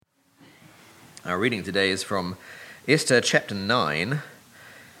Our reading today is from Esther chapter 9,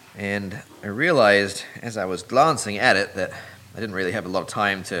 and I realized as I was glancing at it that I didn't really have a lot of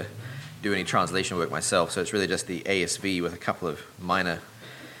time to do any translation work myself, so it's really just the ASV with a couple of minor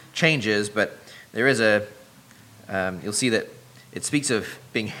changes, but there is you'll see that it speaks of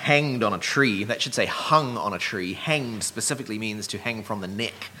being hanged on a tree. That should say hung on a tree. Hanged specifically means to hang from the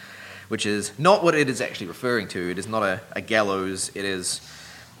neck, which is not what it is actually referring to. It is not a gallows. It is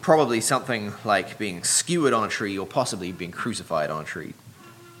probably something like being skewered on a tree or possibly being crucified on a tree.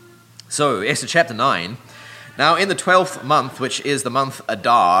 So, Esther chapter 9. Now in the 12th month, which is the month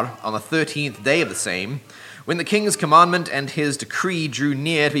Adar, on the 13th day of the same, when the king's commandment and his decree drew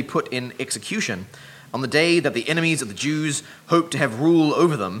near to be put in execution, on the day that the enemies of the Jews hoped to have rule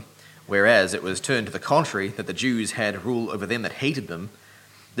over them, whereas it was turned to the contrary, that the Jews had rule over them that hated them,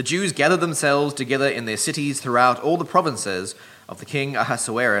 the Jews gathered themselves together in their cities throughout all the provinces of the king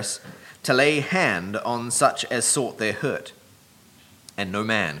Ahasuerus to lay hand on such as sought their hurt. And no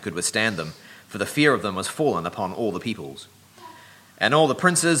man could withstand them, for the fear of them was fallen upon all the peoples. And all the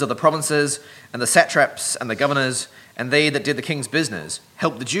princes of the provinces, and the satraps, and the governors, and they that did the king's business,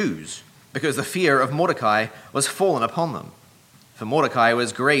 helped the Jews, because the fear of Mordecai was fallen upon them. For Mordecai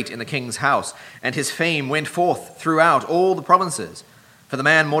was great in the king's house, and his fame went forth throughout all the provinces. For the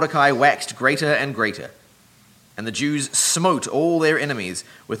man Mordecai waxed greater and greater. And the Jews smote all their enemies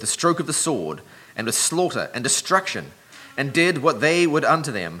with the stroke of the sword, and with slaughter and destruction, and did what they would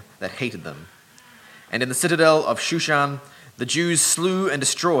unto them that hated them. And in the citadel of Shushan the Jews slew and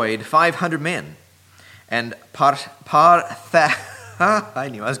destroyed 500 men. And I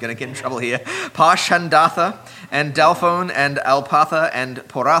knew I was going to get in trouble here. Parshandatha, and Dalphon, and Alpatha, and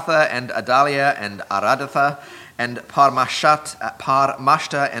Poratha, and Adalia, and Aradatha, and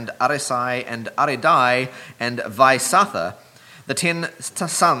Parmashta, and Arisai, and Aridai, and Vaisatha, the 10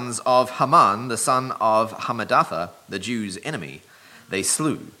 sons of Haman, the son of Hammedatha, the Jews' enemy, they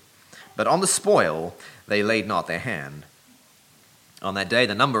slew. But on the spoil they laid not their hand. On that day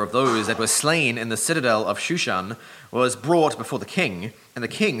the number of those that were slain in the citadel of Shushan was brought before the king, and the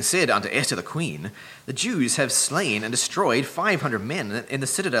king said unto Esther the queen, the Jews have slain and destroyed 500 men in the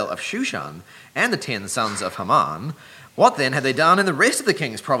citadel of Shushan, and the 10 sons of Haman. What then have they done in the rest of the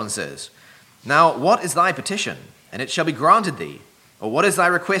king's provinces? Now what is thy petition? And it shall be granted thee. Or what is thy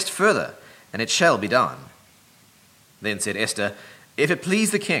request further? And it shall be done. Then said Esther, if it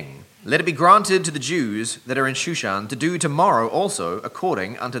please the king, let it be granted to the Jews that are in Shushan to do tomorrow also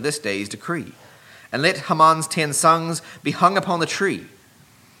according unto this day's decree. And let Haman's 10 sons be hung upon the tree.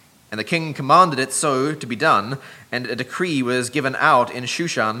 And the king commanded it so to be done, and a decree was given out in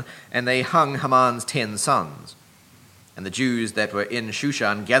Shushan, and they hung Haman's 10 sons. And the Jews that were in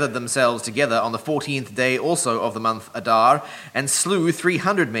Shushan gathered themselves together on the 14th day also of the month Adar, and slew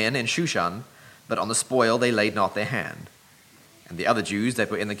 300 men in Shushan, but on the spoil they laid not their hand. And the other Jews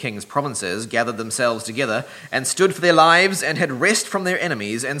that were in the king's provinces gathered themselves together, and stood for their lives, and had rest from their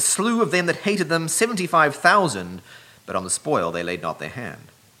enemies, and slew of them that hated them 75,000, but on the spoil they laid not their hand.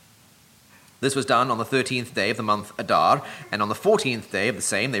 This was done on the 13th day of the month Adar, and on the 14th day of the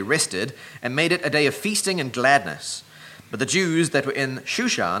same they rested, and made it a day of feasting and gladness. But the Jews that were in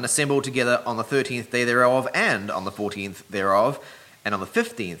Shushan assembled together on the 13th day thereof, and on the 14th thereof, and on the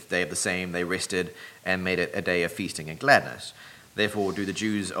 15th day of the same they rested, and made it a day of feasting and gladness. Therefore do the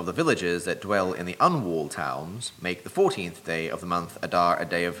Jews of the villages that dwell in the unwalled towns make the 14th day of the month Adar a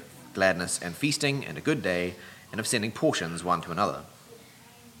day of gladness and feasting, and a good day, and of sending portions one to another.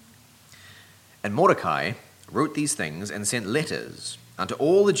 And Mordecai wrote these things and sent letters unto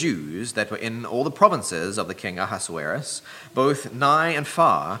all the Jews that were in all the provinces of the king Ahasuerus, both nigh and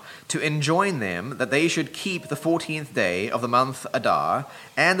far, to enjoin them that they should keep the 14th day of the month Adar,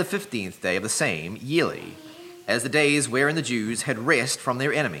 and the 15th day of the same yearly, as the days wherein the Jews had rest from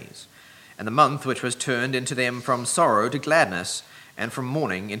their enemies, and the month which was turned into them from sorrow to gladness, and from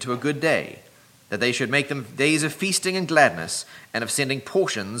mourning into a good day, that they should make them days of feasting and gladness, and of sending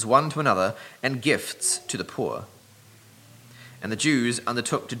portions one to another, and gifts to the poor. And the Jews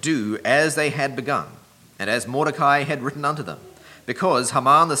undertook to do as they had begun, and as Mordecai had written unto them, because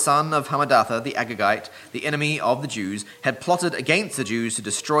Haman the son of Hammedatha the Agagite, the enemy of the Jews, had plotted against the Jews to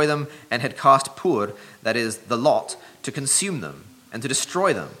destroy them, and had cast pur, that is, the lot, to consume them, and to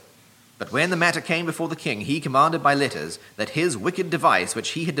destroy them. But when the matter came before the king, he commanded by letters that his wicked device which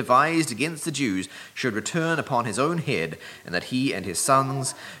he had devised against the Jews should return upon his own head, and that he and his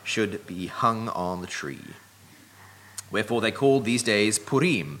sons should be hung on the tree. Wherefore they called these days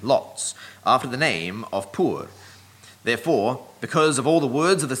Purim, lots, after the name of Pur. Therefore, because of all the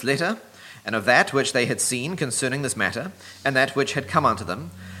words of this letter, and of that which they had seen concerning this matter, and that which had come unto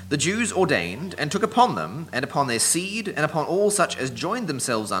them, the Jews ordained and took upon them, and upon their seed, and upon all such as joined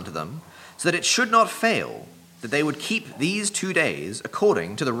themselves unto them, so that it should not fail, that they would keep these 2 days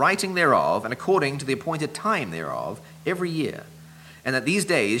according to the writing thereof, and according to the appointed time thereof, every year, and that these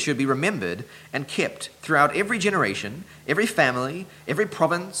days should be remembered and kept throughout every generation, every family, every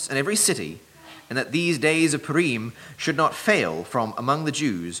province, and every city, and that these days of Purim should not fail from among the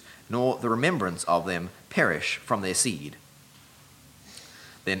Jews, nor the remembrance of them perish from their seed.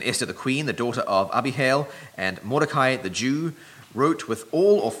 Then Esther the queen, the daughter of Abihail, and Mordecai the Jew, wrote with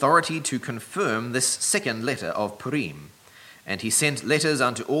all authority to confirm this second letter of Purim. And he sent letters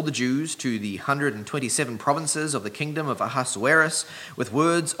unto all the Jews to the 127 provinces of the kingdom of Ahasuerus with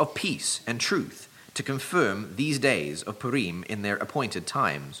words of peace and truth to confirm these days of Purim in their appointed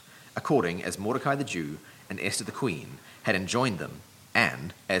times, according as Mordecai the Jew and Esther the queen had enjoined them,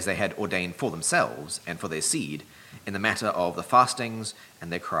 and as they had ordained for themselves and for their seed, in the matter of the fastings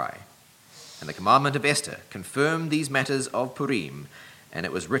and their cry. And the commandment of Esther confirmed these matters of Purim, and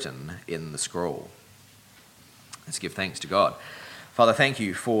it was written in the scroll. Let's give thanks to God. Father, thank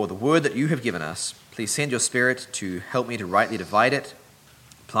you for the word that you have given us. Please send your Spirit to help me to rightly divide it,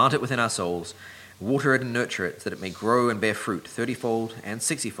 plant it within our souls, water it and nurture it, so that it may grow and bear fruit 30-fold and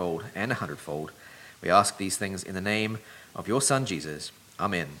 60-fold and 100-fold. We ask these things in the name of your Son, Jesus.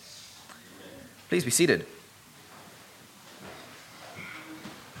 Amen. Please be seated.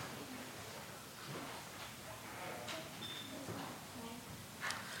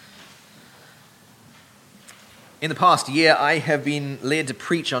 In the past year, I have been led to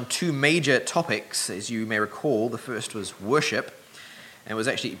preach on two major topics, as you may recall. The first was worship, and it was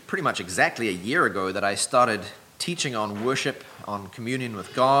actually pretty much exactly a year ago that I started teaching on worship, on communion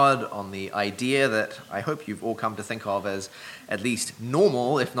with God, on the idea that I hope you've all come to think of as at least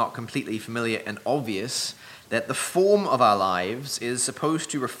normal, if not completely familiar and obvious, that the form of our lives is supposed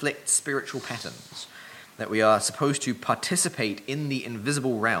to reflect spiritual patterns, that we are supposed to participate in the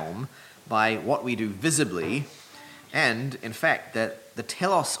invisible realm by what we do visibly, and, in fact, that the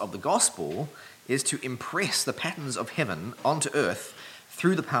telos of the gospel is to impress the patterns of heaven onto earth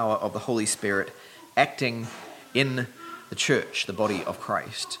through the power of the Holy Spirit acting in the church, the body of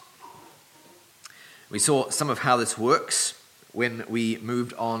Christ. We saw some of how this works when we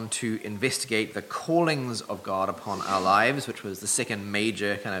moved on to investigate the callings of God upon our lives, which was the second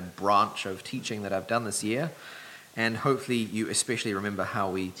major kind of branch of teaching that I've done this year. And hopefully you especially remember how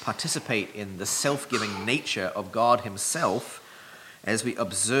we participate in the self-giving nature of God himself as we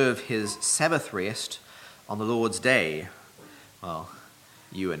observe his Sabbath rest on the Lord's day. Well,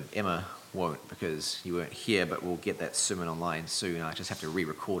 you and Emma won't because you weren't here, but we'll get that sermon online soon. I just have to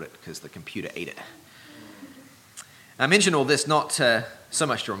re-record it because the computer ate it. I mention all this not so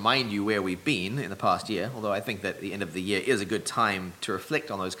much to remind you where we've been in the past year, although I think that the end of the year is a good time to reflect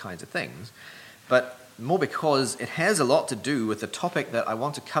on those kinds of things, but more because it has a lot to do with the topic that I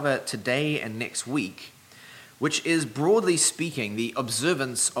want to cover today and next week, which is, broadly speaking, the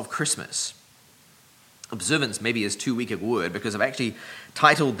observance of Christmas. Observance maybe is too weak a word because I've actually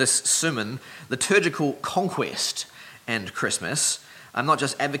titled this sermon Liturgical Conquest and Christmas. I'm not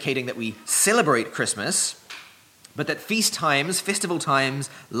just advocating that we celebrate Christmas, but that feast times, festival times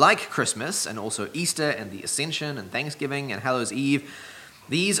like Christmas and also Easter and the Ascension and Thanksgiving and Hallows Eve,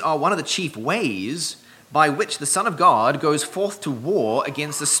 these are one of the chief ways by which the Son of God goes forth to war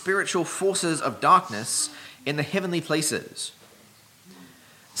against the spiritual forces of darkness in the heavenly places.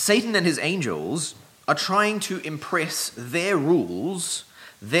 Satan and his angels are trying to impress their rules,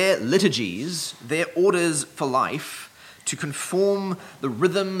 their liturgies, their orders for life to conform the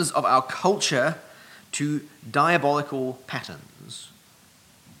rhythms of our culture to diabolical patterns.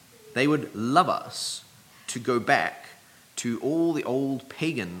 They would love us to go back to all the old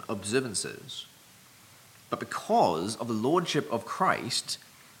pagan observances. But because of the lordship of Christ,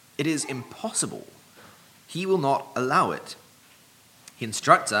 it is impossible. He will not allow it. He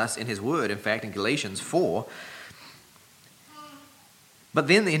instructs us in his word, in fact, in Galatians 4. But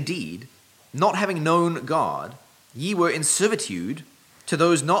then indeed, not having known God, ye were in servitude to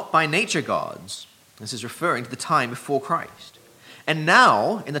those not by nature gods. This is referring to the time before Christ. And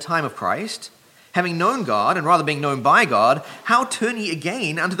now, in the time of Christ, having known God, and rather being known by God, how turn ye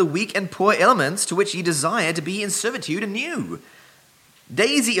again unto the weak and poor elements to which ye desire to be in servitude anew?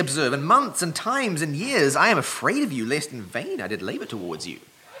 Days ye observe, and months, and times, and years. I am afraid of you, lest in vain I did labor towards you.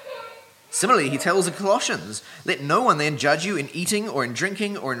 Similarly, he tells the Colossians, let no one then judge you in eating, or in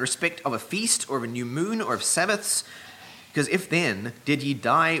drinking, or in respect of a feast, or of a new moon, or of Sabbaths. Because if then did ye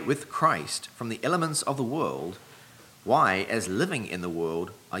die with Christ from the elements of the world, why, as living in the world,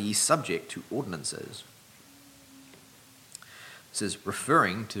 are ye subject to ordinances? This is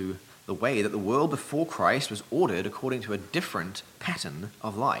referring to the way that the world before Christ was ordered according to a different pattern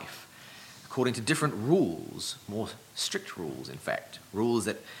of life, according to different rules, more strict rules, in fact, rules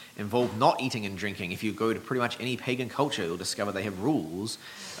that involve not eating and drinking. If you go to pretty much any pagan culture, you'll discover they have rules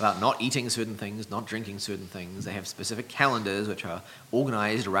about not eating certain things, not drinking certain things. They have specific calendars which are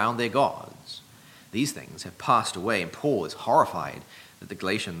organized around their gods. These things have passed away, and Paul is horrified that the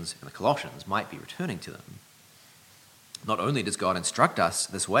Galatians and the Colossians might be returning to them. Not only does God instruct us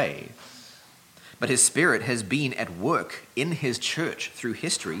this way, but his Spirit has been at work in his church through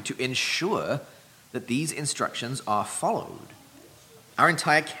history to ensure that these instructions are followed. Our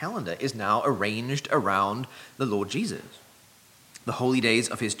entire calendar is now arranged around the Lord Jesus. The holy days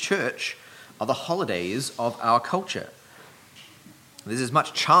of his church are the holidays of our culture. There's as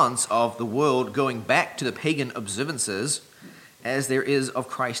much chance of the world going back to the pagan observances as there is of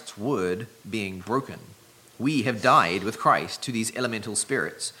Christ's word being broken. We have died with Christ to these elemental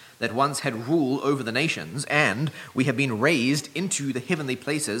spirits that once had rule over the nations, and we have been raised into the heavenly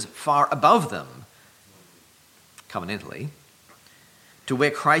places far above them, covenantally, to where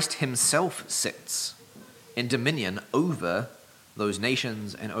Christ himself sits in dominion over those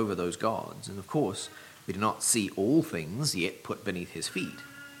nations and over those gods. And of course, we do not see all things yet put beneath his feet,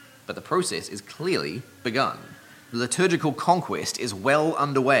 but the process is clearly begun. The liturgical conquest is well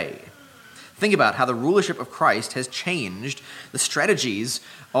underway. Think about how the rulership of Christ has changed the strategies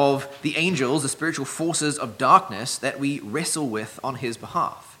of the angels, the spiritual forces of darkness that we wrestle with on his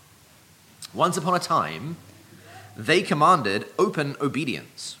behalf. Once upon a time, they commanded open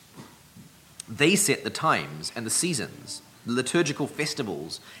obedience. They set the times and the seasons, the liturgical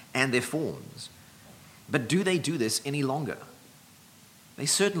festivals and their forms. But do they do this any longer? They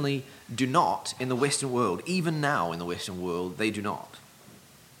certainly do not in the Western world. Even now in the Western world, they do not.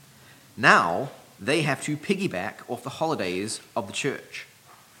 Now, they have to piggyback off the holidays of the church.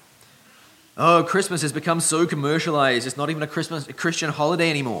 Oh, Christmas has become so commercialized, it's not even a Christian holiday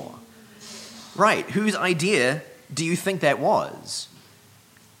anymore. Right, whose idea do you think that was?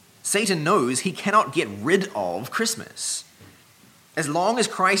 Satan knows he cannot get rid of Christmas. As long as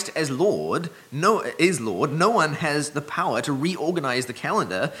Christ is Lord, no one has the power to reorganize the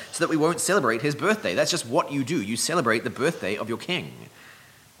calendar so that we won't celebrate his birthday. That's just what you do. You celebrate the birthday of your king.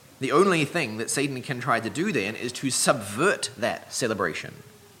 The only thing that Satan can try to do then is to subvert that celebration.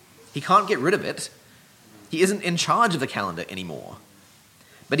 He can't get rid of it. He isn't in charge of the calendar anymore.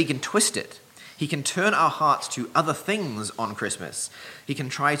 But he can twist it. He can turn our hearts to other things on Christmas. He can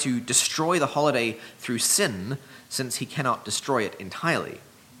try to destroy the holiday through sin, since he cannot destroy it entirely.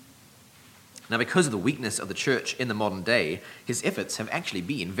 Now, because of the weakness of the church in the modern day, his efforts have actually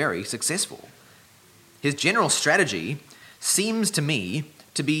been very successful. His general strategy seems to me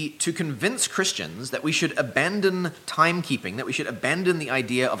to be to convince Christians that we should abandon timekeeping, that we should abandon the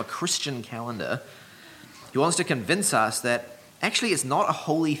idea of a Christian calendar. He wants to convince us that actually it's not a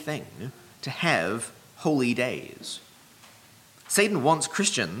holy thing to have holy days. Satan wants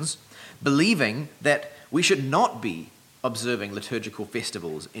Christians believing that we should not be observing liturgical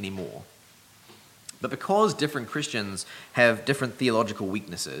festivals anymore. But because different Christians have different theological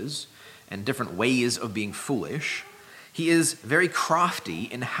weaknesses and different ways of being foolish, he is very crafty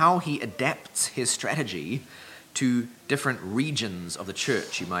in how he adapts his strategy to different regions of the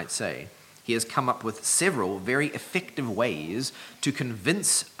church, you might say. He has come up with several very effective ways to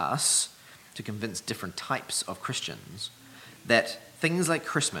convince us, to convince different types of Christians, that things like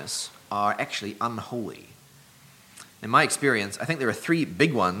Christmas are actually unholy. In my experience, I think there are three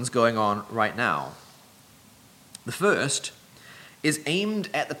big ones going on right now. The first is aimed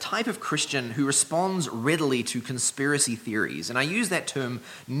at the type of Christian who responds readily to conspiracy theories. And I use that term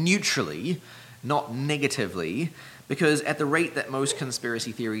neutrally, not negatively, because at the rate that most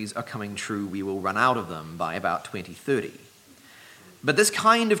conspiracy theories are coming true, we will run out of them by about 2030. But this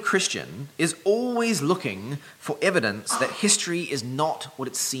kind of Christian is always looking for evidence that history is not what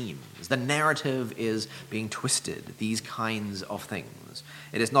it seems. The narrative is being twisted, these kinds of things.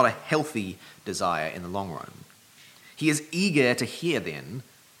 It is not a healthy desire in the long run. He is eager to hear, then,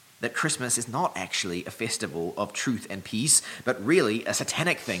 that Christmas is not actually a festival of truth and peace, but really a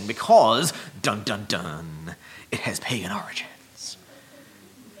satanic thing because, dun dun dun, it has pagan origins.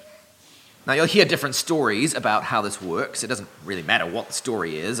 Now, you'll hear different stories about how this works. It doesn't really matter what the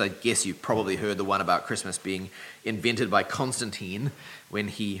story is. I guess you've probably heard the one about Christmas being invented by Constantine when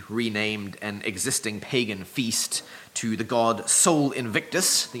he renamed an existing pagan feast to the god Sol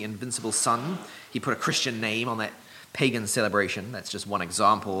Invictus, the invincible sun. He put a Christian name on that pagan celebration. That's just one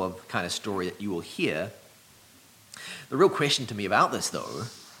example of the kind of story that you will hear. The real question to me about this, though,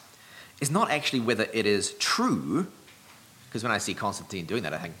 is not actually whether it is true, Because when I see Constantine doing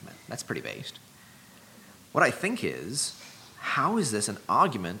that, I think, man, that's pretty based. What I think is, how is this an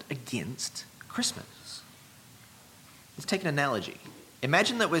argument against Christmas? Let's take an analogy.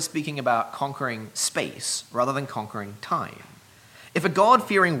 Imagine that we're speaking about conquering space rather than conquering time. If a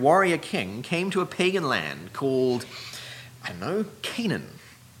God-fearing warrior king came to a pagan land called, I don't know, Canaan,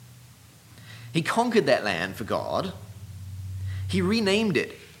 he conquered that land for God, he renamed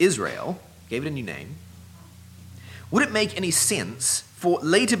it Israel, gave it a new name. Would it make any sense for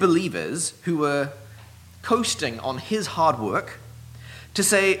later believers who were coasting on his hard work to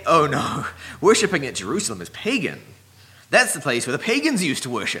say, oh no, worshipping at Jerusalem is pagan. That's the place where the pagans used to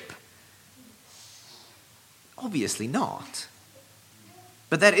worship? Obviously not.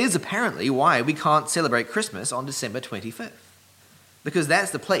 But that is apparently why we can't celebrate Christmas on December 25th. Because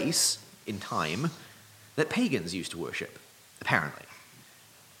that's the place in time that pagans used to worship, apparently.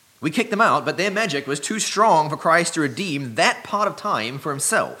 We kicked them out, but their magic was too strong for Christ to redeem that part of time for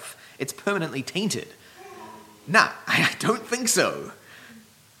himself. It's permanently tainted. Nah, I don't think so.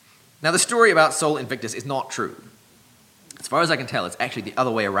 Now, the story about Sol Invictus is not true. As far as I can tell, it's actually the other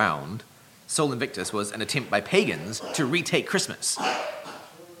way around. Sol Invictus was an attempt by pagans to retake Christmas,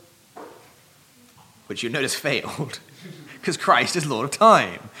 which you notice failed, because Christ is Lord of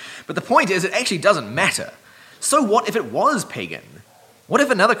time. But the point is, it actually doesn't matter. So what if it was pagan? What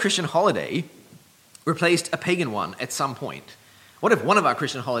if another Christian holiday replaced a pagan one at some point? What if one of our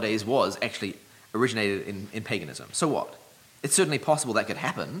Christian holidays was actually originated in paganism? So what? It's certainly possible that could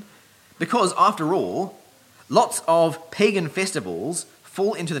happen, because after all, lots of pagan festivals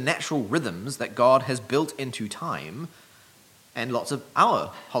fall into the natural rhythms that God has built into time, and lots of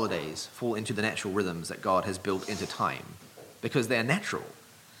our holidays fall into the natural rhythms that God has built into time, because they're natural.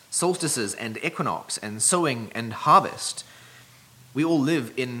 Solstices and equinox and sowing and harvest, we all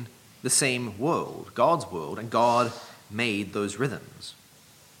live in the same world, God's world, and God made those rhythms.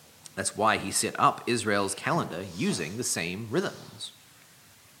 That's why he set up Israel's calendar using the same rhythms.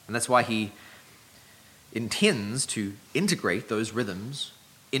 And that's why he intends to integrate those rhythms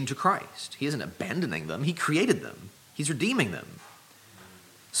into Christ. He isn't abandoning them, he created them. He's redeeming them.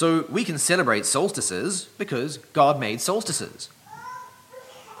 So we can celebrate solstices because God made solstices.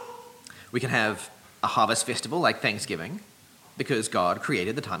 We can have a harvest festival like Thanksgiving because God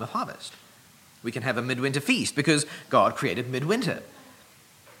created the time of harvest. We can have a midwinter feast because God created midwinter.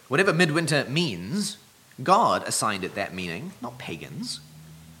 Whatever midwinter means, God assigned it that meaning, not pagans.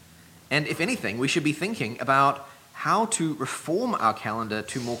 And if anything, we should be thinking about how to reform our calendar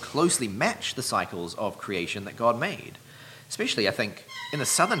to more closely match the cycles of creation that God made. Especially, I think, in the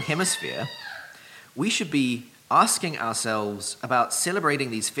southern hemisphere, we should be asking ourselves about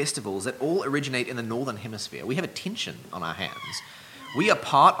celebrating these festivals that all originate in the northern hemisphere. We have a tension on our hands. We are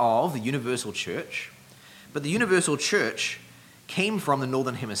part of the universal church, but the universal church came from the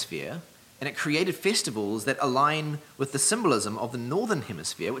northern hemisphere, and it created festivals that align with the symbolism of the northern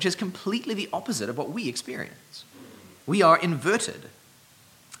hemisphere, which is completely the opposite of what we experience. We are inverted.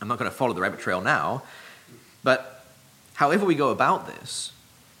 I'm not going to follow the rabbit trail now, but however we go about this,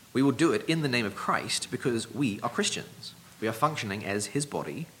 we will do it in the name of Christ because we are Christians. We are functioning as his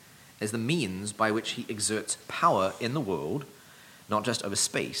body, as the means by which he exerts power in the world, not just over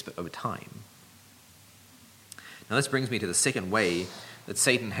space, but over time. Now this brings me to the second way that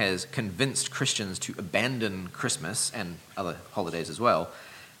Satan has convinced Christians to abandon Christmas and other holidays as well,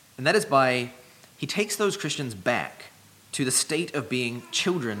 and that is by he takes those Christians back to the state of being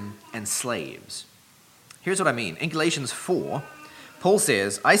children and slaves. Here's what I mean. In Galatians 4, Paul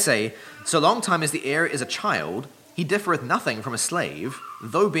says, I say, so long time as the heir is a child, he differeth nothing from a slave,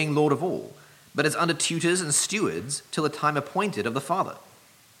 though being Lord of all, but is under tutors and stewards till the time appointed of the Father.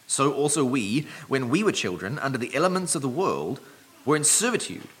 So also we, when we were children, under the elements of the world, were in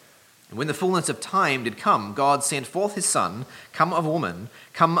servitude. And when the fullness of time did come, God sent forth his Son, come of a woman,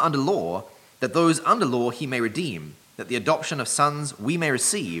 come under law, that those under law he may redeem, that the adoption of sons we may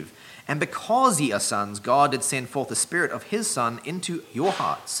receive. And because ye are sons, God did send forth the Spirit of his Son into your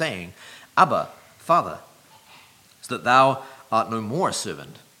heart, saying, Abba, Father, so that thou art no more a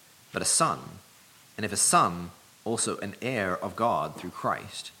servant, but a son, and if a son, also an heir of God through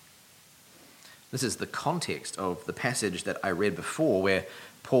Christ. This is the context of the passage that I read before, where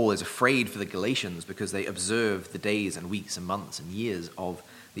Paul is afraid for the Galatians because they observe the days and weeks and months and years of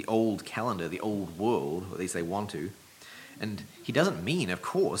the old calendar, the old world, or at least they want to. And he doesn't mean, of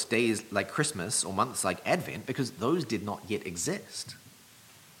course, days like Christmas or months like Advent, because those did not yet exist.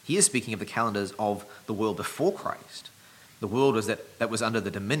 He is speaking of the calendars of the world before Christ. The world that was under the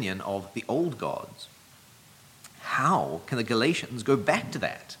dominion of the old gods. How can the Galatians go back to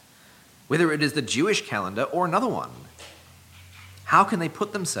that? Whether it is the Jewish calendar or another one. How can they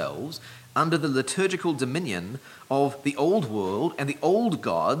put themselves under the liturgical dominion of the old world and the old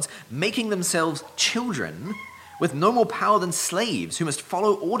gods, making themselves children with no more power than slaves who must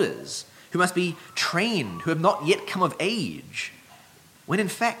follow orders, who must be trained, who have not yet come of age, when in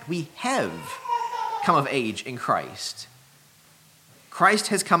fact we have come of age in Christ? Christ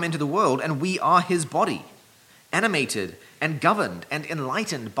has come into the world and we are his body, animated and governed and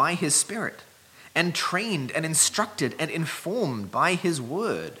enlightened by his Spirit, and trained and instructed and informed by his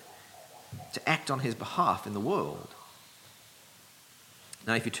word to act on his behalf in the world.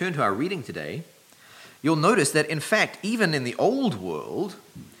 Now, if you turn to our reading today, you'll notice that in fact, even in the old world,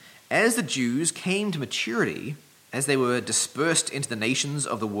 as the Jews came to maturity, as they were dispersed into the nations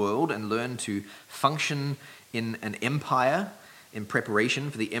of the world and learned to function in an empire in preparation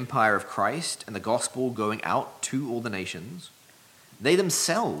for the empire of Christ and the gospel going out to all the nations, they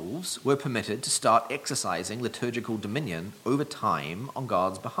themselves were permitted to start exercising liturgical dominion over time on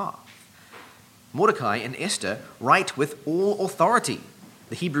God's behalf. Mordecai and Esther write with all authority.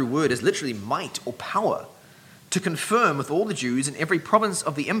 The Hebrew word is literally might or power, to confirm with all the Jews in every province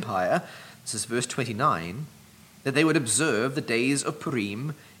of the empire, this is verse 29, that they would observe the days of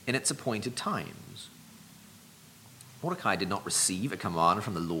Purim in its appointed times. Mordecai did not receive a command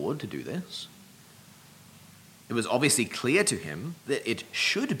from the Lord to do this. It was obviously clear to him that it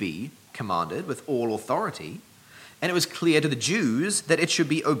should be commanded with all authority, and it was clear to the Jews that it should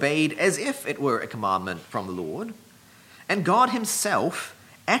be obeyed as if it were a commandment from the Lord. And God himself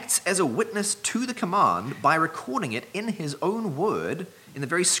acts as a witness to the command by recording it in his own word, in the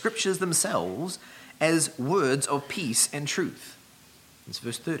very scriptures themselves, as words of peace and truth. It's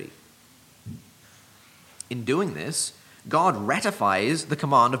verse 30. In doing this, God ratifies the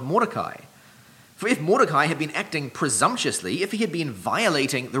command of Mordecai. For if Mordecai had been acting presumptuously, if he had been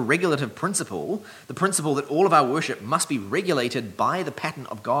violating the regulative principle, the principle that all of our worship must be regulated by the pattern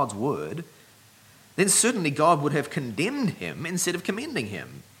of God's word, then certainly God would have condemned him instead of commending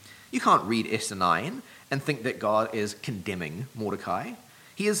him. You can't read Esther 9 and think that God is condemning Mordecai.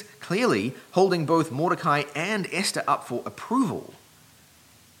 He is clearly holding both Mordecai and Esther up for approval.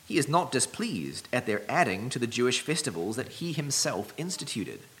 He is not displeased at their adding to the Jewish festivals that he himself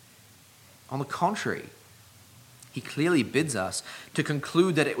instituted. On the contrary, he clearly bids us to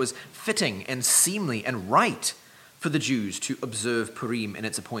conclude that it was fitting and seemly and right for the Jews to observe Purim in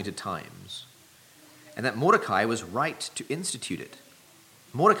its appointed times, and that Mordecai was right to institute it.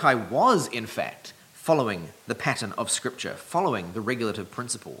 Mordecai was, in fact, following the pattern of Scripture, following the regulative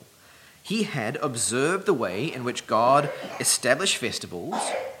principle. He had observed the way in which God established festivals,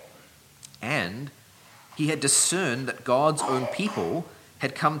 and he had discerned that God's own people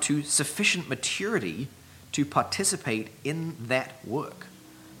had come to sufficient maturity to participate in that work,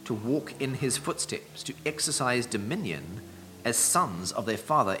 to walk in his footsteps, to exercise dominion as sons of their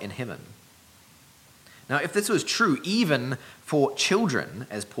Father in heaven. Now, if this was true even for children,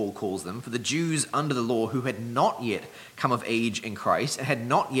 as Paul calls them, for the Jews under the law who had not yet come of age in Christ and had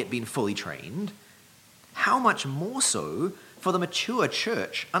not yet been fully trained, how much more so for the mature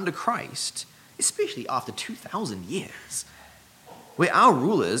church under Christ, especially after 2,000 years, where our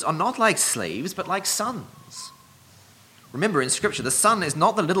rulers are not like slaves but like sons. Remember, in Scripture, the son is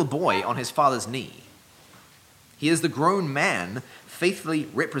not the little boy on his father's knee. He is the grown man faithfully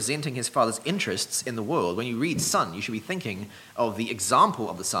representing his father's interests in the world. When you read son, you should be thinking of the example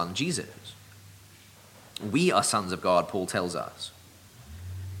of the son, Jesus. We are sons of God, Paul tells us.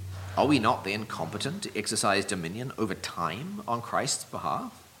 Are we not then competent to exercise dominion over time on Christ's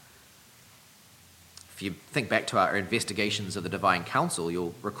behalf? If you think back to our investigations of the divine council,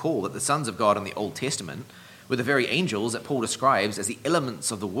 you'll recall that the sons of God in the Old Testament were the very angels that Paul describes as the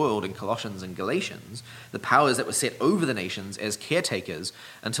elements of the world in Colossians and Galatians, the powers that were set over the nations as caretakers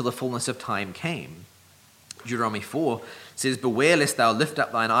until the fullness of time came. Deuteronomy 4 says, "Beware lest thou lift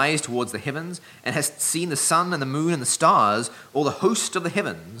up thine eyes towards the heavens, and hast seen the sun and the moon and the stars, all the host of the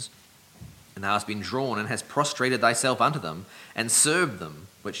heavens, and thou hast been drawn and hast prostrated thyself unto them, and served them,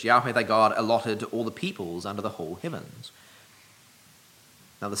 which Yahweh thy God allotted to all the peoples under the whole heavens."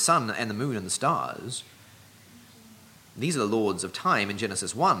 Now the sun and the moon and the stars, these are the lords of time in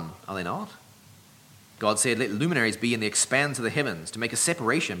Genesis 1, are they not? God said, "Let luminaries be in the expanse of the heavens, to make a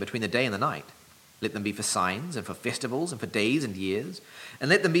separation between the day and the night. Let them be for signs and for festivals and for days and years, and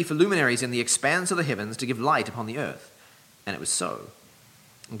let them be for luminaries in the expanse of the heavens to give light upon the earth." And it was so.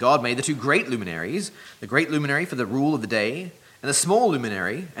 And God made the two great luminaries, the great luminary for the rule of the day, and the small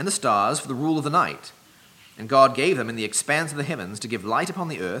luminary and the stars for the rule of the night. And God gave them in the expanse of the heavens to give light upon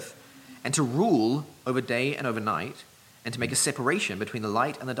the earth, and to rule over day and over night, and to make a separation between the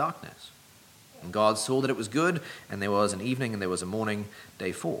light and the darkness. And God saw that it was good, and there was an evening and there was a morning,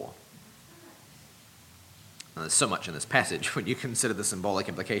 day 4. Now, there's so much in this passage when you consider the symbolic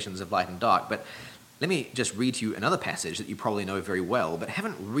implications of light and dark, but let me just read to you another passage that you probably know very well, but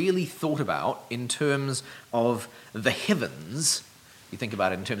haven't really thought about in terms of the heavens. You think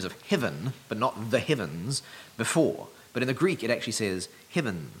about it in terms of heaven, but not the heavens before. But in the Greek, it actually says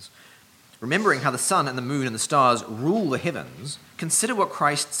heavens. Remembering how the sun and the moon and the stars rule the heavens, consider what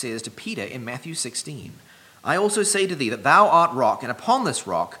Christ says to Peter in Matthew 16. I also say to thee that thou art rock, and upon this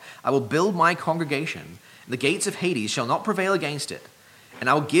rock I will build my congregation, and the gates of Hades shall not prevail against it. And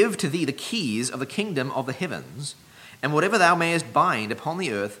I will give to thee the keys of the kingdom of the heavens, and whatever thou mayest bind upon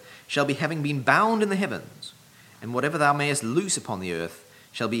the earth shall be having been bound in the heavens, and whatever thou mayest loose upon the earth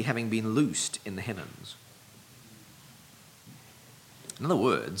shall be having been loosed in the heavens. In other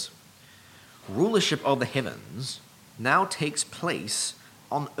words, rulership of the heavens now takes place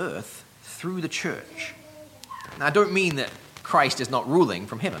on earth through the church. Now, I don't mean that Christ is not ruling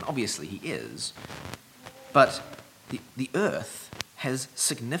from heaven. Obviously, he is. But the earth has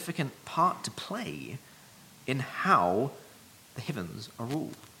significant part to play in how the heavens are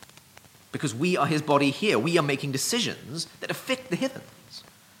ruled. Because we are his body here. We are making decisions that affect the heavens.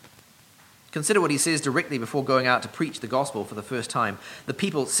 Consider what he says directly before going out to preach the gospel for the first time. The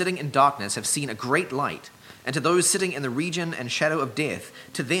people sitting in darkness have seen a great light, and to those sitting in the region and shadow of death,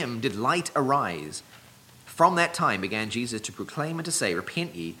 to them did light arise. From that time began Jesus to proclaim and to say,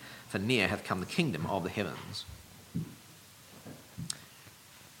 Repent ye, for near hath come the kingdom of the heavens.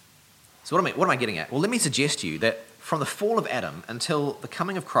 So what am I getting at? Well, let me suggest to you that from the fall of Adam until the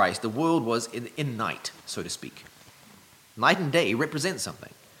coming of Christ, the world was in night, so to speak. Night and day represent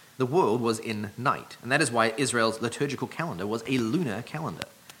something. The world was in night, and that is why Israel's liturgical calendar was a lunar calendar.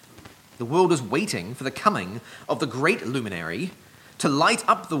 The world was waiting for the coming of the great luminary to light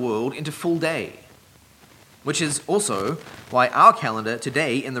up the world into full day, which is also why our calendar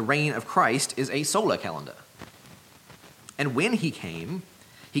today in the reign of Christ is a solar calendar. And when he came,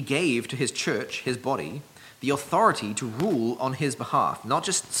 he gave to his church, his body, the authority to rule on his behalf, not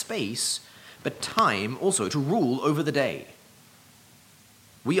just space, but time also, to rule over the day.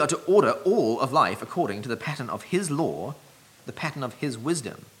 We are to order all of life according to the pattern of his law, the pattern of his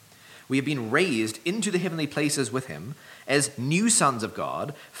wisdom. We have been raised into the heavenly places with him as new sons of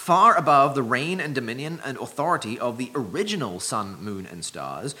God, far above the reign and dominion and authority of the original sun, moon, and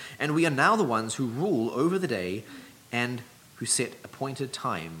stars, and we are now the ones who rule over the day and who set appointed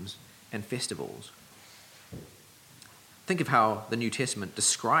times and festivals. Think of how the New Testament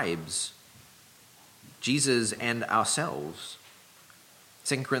describes Jesus and ourselves.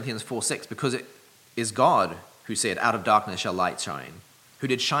 2 Corinthians 4:6, because it is God who said, Out of darkness shall light shine, who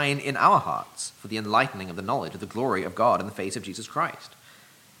did shine in our hearts for the enlightening of the knowledge of the glory of God in the face of Jesus Christ.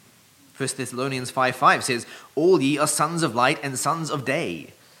 1 Thessalonians 5:5 says, All ye are sons of light and sons of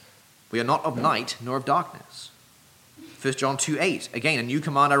day. We are not of night nor of darkness. 1 John 2:8, again, a new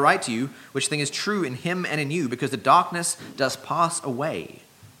command I write to you, which thing is true in him and in you, because the darkness does pass away,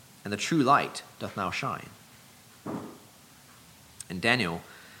 and the true light doth now shine. And Daniel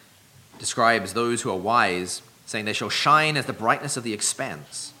describes those who are wise, saying, They shall shine as the brightness of the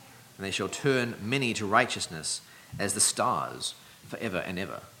expanse, and they shall turn many to righteousness as the stars forever and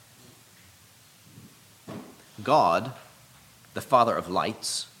ever. God, the Father of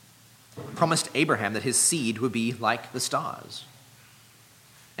lights, promised Abraham that his seed would be like the stars.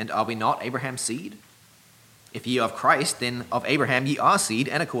 And are we not Abraham's seed? If ye are of Christ, then of Abraham ye are seed,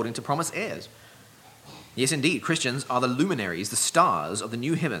 and according to promise heirs. Yes, indeed, Christians are the luminaries, the stars of the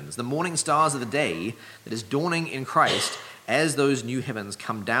new heavens, the morning stars of the day that is dawning in Christ as those new heavens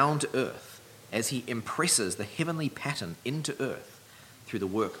come down to earth, as he impresses the heavenly pattern into earth through the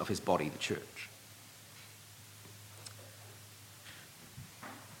work of his body, the church.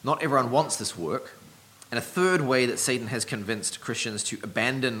 Not everyone wants this work, and a third way that Satan has convinced Christians to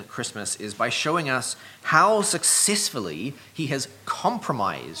abandon Christmas is by showing us how successfully he has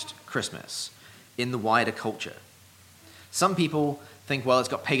compromised Christmas in the wider culture. Some people think, well, it's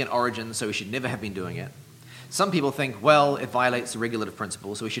got pagan origins, so we should never have been doing it. Some people think, well, it violates the regulative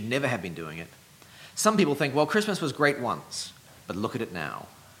principle, so we should never have been doing it. Some people think, well, Christmas was great once, but look at it now.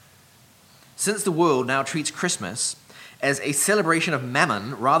 Since the world now treats Christmas as a celebration of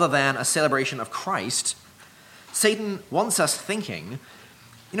mammon rather than a celebration of Christ, Satan wants us thinking,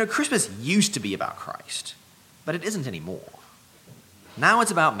 Christmas used to be about Christ, but it isn't anymore. Now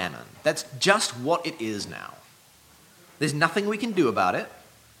it's about mammon. That's just what it is now. There's nothing we can do about it.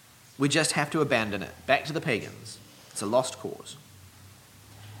 We just have to abandon it. Back to the pagans. It's a lost cause.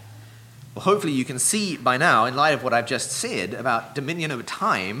 Well, hopefully you can see by now, in light of what I've just said about dominion over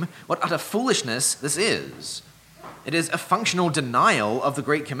time, what utter foolishness this is. It is a functional denial of the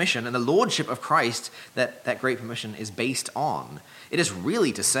Great Commission and the lordship of Christ that Great Commission is based on. It is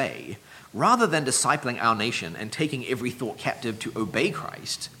really to say, rather than discipling our nation and taking every thought captive to obey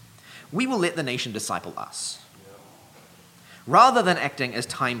Christ, we will let the nation disciple us. Rather than acting as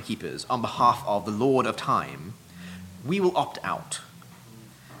timekeepers on behalf of the Lord of time, we will opt out.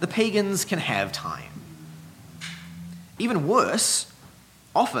 The pagans can have time. Even worse,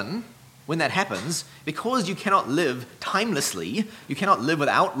 often when that happens, because you cannot live timelessly, you cannot live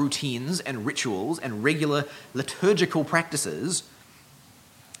without routines and rituals and regular liturgical practices,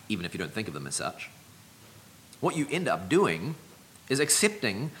 even if you don't think of them as such, what you end up doing is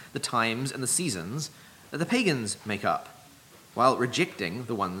accepting the times and the seasons that the pagans make up, while rejecting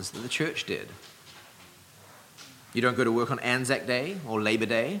the ones that the church did. You don't go to work on Anzac Day or Labor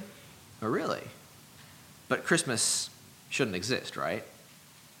Day? Oh, really? But Christmas shouldn't exist, right?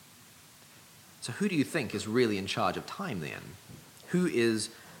 So who do you think is really in charge of time then? Who is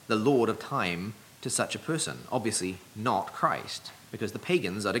the Lord of time to such a person? Obviously not Christ, because the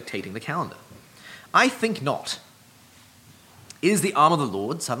pagans are dictating the calendar. I think not. Is the arm of the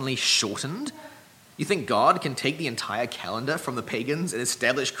Lord suddenly shortened? You think God can take the entire calendar from the pagans and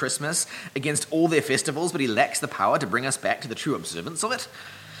establish Christmas against all their festivals, but he lacks the power to bring us back to the true observance of it?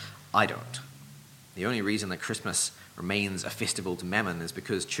 I don't. The only reason that Christmas remains a festival to Mammon is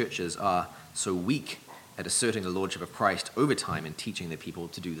because churches are so weak at asserting the lordship of Christ over time and teaching their people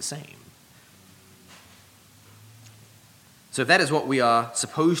to do the same. So if that is what we are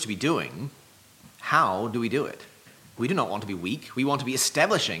supposed to be doing, how do we do it? We do not want to be weak. We want to be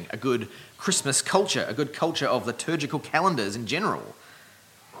establishing a good Christmas culture, a good culture of liturgical calendars in general.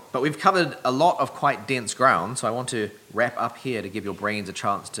 But we've covered a lot of quite dense ground, so I want to wrap up here to give your brains a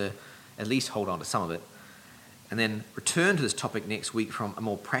chance to at least hold on to some of it, and then return to this topic next week from a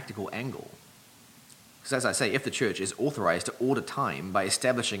more practical angle. Because as I say, if the church is authorized to order time by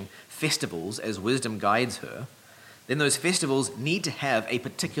establishing festivals as wisdom guides her, then those festivals need to have a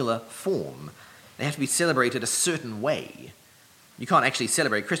particular form. They have to be celebrated a certain way. You can't actually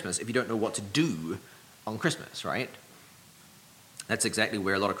celebrate Christmas if you don't know what to do on Christmas, right? That's exactly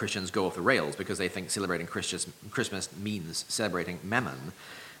where a lot of Christians go off the rails, because they think celebrating Christmas means celebrating Mammon.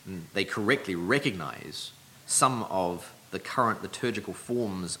 And they correctly recognize some of the current liturgical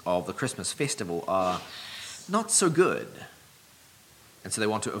forms of the Christmas festival are not so good. And so they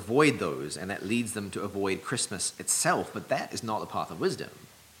want to avoid those, and that leads them to avoid Christmas itself, but that is not the path of wisdom.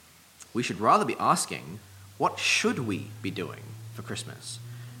 We should rather be asking, what should we be doing for Christmas?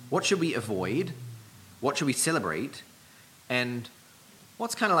 What should we avoid? What should we celebrate? And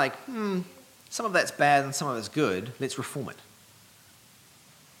what's kind of like, some of that's bad and some of it's good, let's reform it.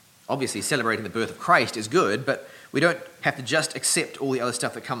 Obviously, celebrating the birth of Christ is good, but we don't have to just accept all the other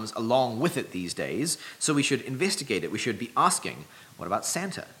stuff that comes along with it these days, so we should investigate it. We should be asking, what about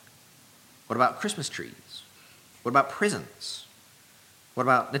Santa? What about Christmas trees? What about presents? What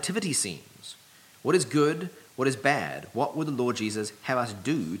about nativity scenes? What is good? What is bad? What would the Lord Jesus have us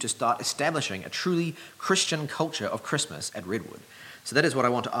do to start establishing a truly Christian culture of Christmas at Redwood? So that is what I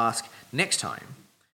want to ask next time.